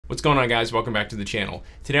What's going on, guys? Welcome back to the channel.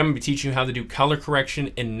 Today I'm going to be teaching you how to do color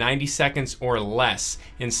correction in 90 seconds or less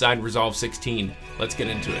inside Resolve 16. Let's get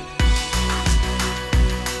into it.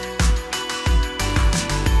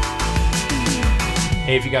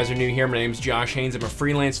 Hey, if you guys are new here, my name is Josh Haynes. I'm a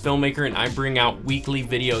freelance filmmaker and I bring out weekly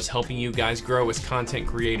videos helping you guys grow as content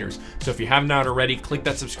creators. So if you haven't already, click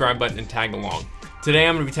that subscribe button and tag along. Today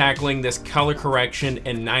I'm going to be tackling this color correction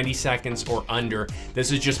in 90 seconds or under.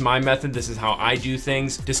 This is just my method. This is how I do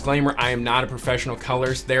things. Disclaimer, I am not a professional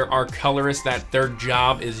colorist. There are colorists that their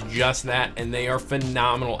job is just that and they are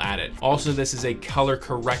phenomenal at it. Also, this is a color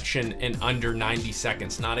correction in under 90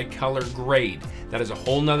 seconds, not a color grade. That is a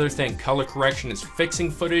whole nother thing. Color correction is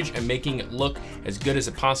fixing footage and making it look as good as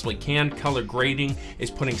it possibly can. Color grading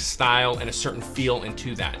is putting style and a certain feel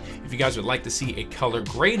into that. If you guys would like to see a color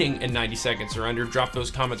grading in 90 seconds or under, drop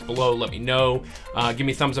those comments below, let me know. Give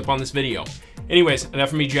me a thumbs up on this video. Anyways, enough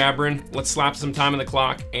of me jabbering. Let's slap some time on the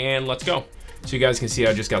clock and let's go. So you guys can see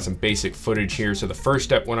I just got some basic footage here. So the first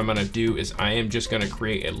step, what I'm gonna do is I am just gonna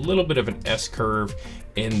create a little bit of an S curve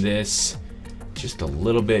in this, just a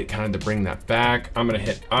little bit, kind of to bring that back. I'm gonna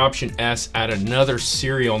hit Option S, add another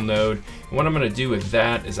serial node. And what I'm gonna do with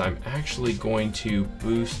that is I'm actually going to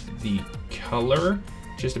boost the color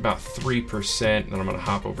just about 3%. Then I'm gonna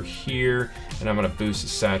hop over here and I'm gonna boost the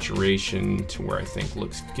saturation to where I think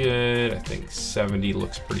looks good. I think 70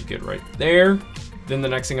 looks pretty good right there. Then the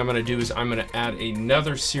next thing I'm gonna do is I'm gonna add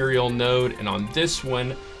another serial node, and on this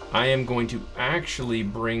one, I am going to actually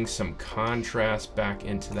bring some contrast back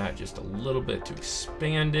into that just a little bit to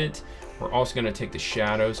expand it. We're also gonna take the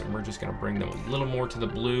shadows and we're just gonna bring them a little more to the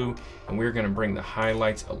blue, and we're gonna bring the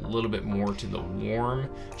highlights a little bit more to the warm,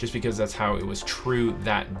 just because that's how it was true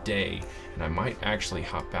that day. And I might actually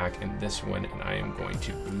hop back in this one and I am going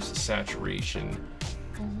to boost the saturation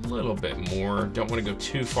a little bit more. Don't wanna go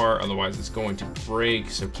too far, otherwise it's going to break.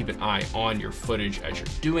 So keep an eye on your footage as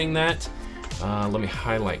you're doing that. Let me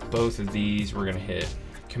highlight both of these. We're gonna hit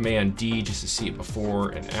Command D just to see it before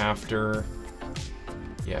and after.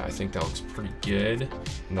 Yeah, I think that looks pretty good.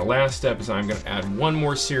 And the last step is I'm gonna add one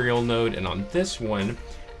more serial node, and on this one,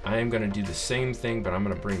 I am gonna do the same thing, but I'm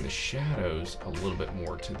gonna bring the shadows a little bit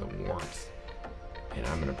more to the warmth. And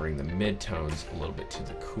I'm gonna bring the midtones a little bit to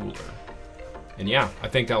the cooler. And yeah, I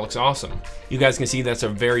think that looks awesome. You guys can see that's a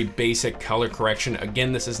very basic color correction.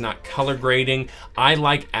 Again, this is not color grading. I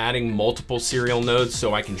like adding multiple serial nodes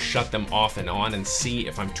so I can shut them off and on and see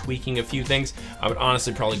if I'm tweaking a few things. I would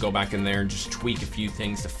honestly probably go back in there and just tweak a few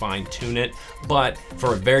things to fine tune it. But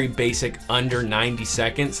for a very basic under 90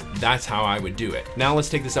 seconds, that's how I would do it. Now let's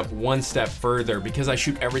take this up one step further. Because I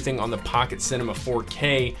shoot everything on the Pocket Cinema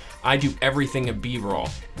 4K, I do everything in b.raw.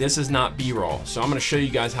 This is not b.raw. So I'm gonna show you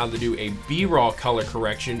guys how to do a b.raw color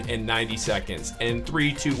correction in 90 seconds. In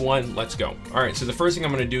 3, 2, 1, let's go. All right, so the first thing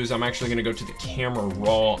I'm gonna do is I'm actually gonna go to the camera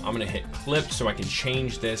raw. I'm gonna hit clip so I can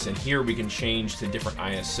change this, and here we can change to different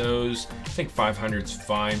ISOs. I think 500 is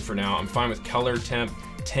fine for now. I'm fine with color, temp,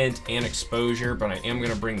 tint, and exposure, but I am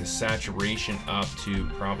gonna bring the saturation up to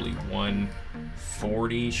probably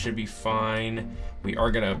 140, should be fine. We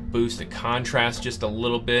are gonna boost the contrast just a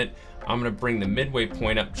little bit. I'm gonna bring the midway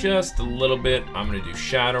point up just a little bit. I'm gonna do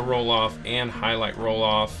shadow roll off and highlight roll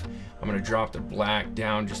off. I'm gonna drop the black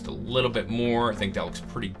down just a little bit more. I think that looks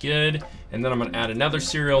pretty good. And then I'm gonna add another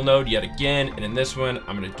serial node yet again. And in this one,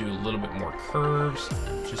 I'm gonna do a little bit more curves,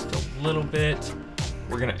 just a little bit.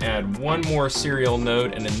 We're gonna add one more serial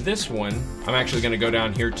node, and in this one, I'm actually gonna go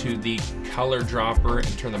down here to the color dropper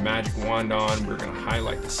and turn the magic wand on. We're gonna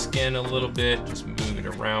highlight the skin a little bit, just move it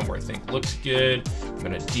around where I think looks good. I'm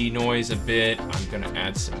gonna denoise a bit. I'm gonna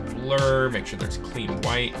add some blur, make sure there's clean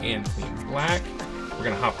white and clean black. We're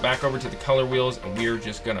gonna hop back over to the color wheels, and we're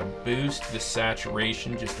just gonna boost the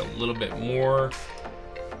saturation just a little bit more.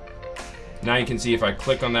 Now you can see if I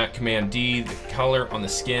click on that Command D, the color on the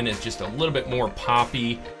skin is just a little bit more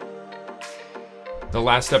poppy. The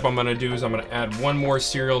last step I'm gonna do is I'm gonna add one more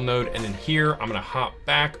serial node, and in here, I'm gonna hop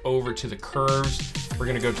back over to the curves. We're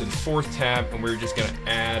gonna go to the fourth tab, and we're just gonna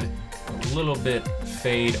add a little bit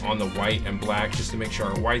fade on the white and black, just to make sure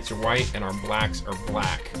our whites are white and our blacks are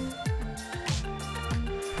black.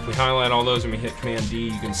 If we highlight all those and we hit Command D,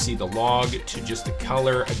 you can see the log to just the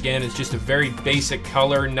color. Again, it's just a very basic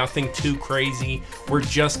color, nothing too crazy. We're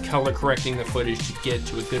just color correcting the footage to get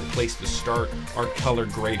to a good place to start our color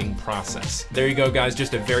grading process. There you go, guys,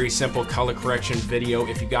 just a very simple color correction video.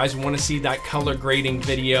 If you guys want to see that color grading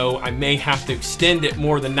video, I may have to extend it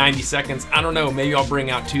more than 90 seconds. I don't know, maybe I'll bring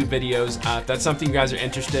out 2 videos. If that's something you guys are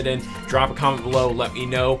interested in, drop a comment below, let me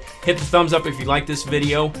know. Hit the thumbs up if you like this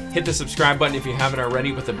video. Hit the subscribe button if you haven't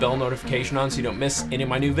already with the bell notification on so you don't miss any of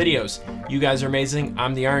my new videos. You guys are amazing.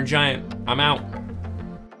 I'm the Iron Giant. I'm out.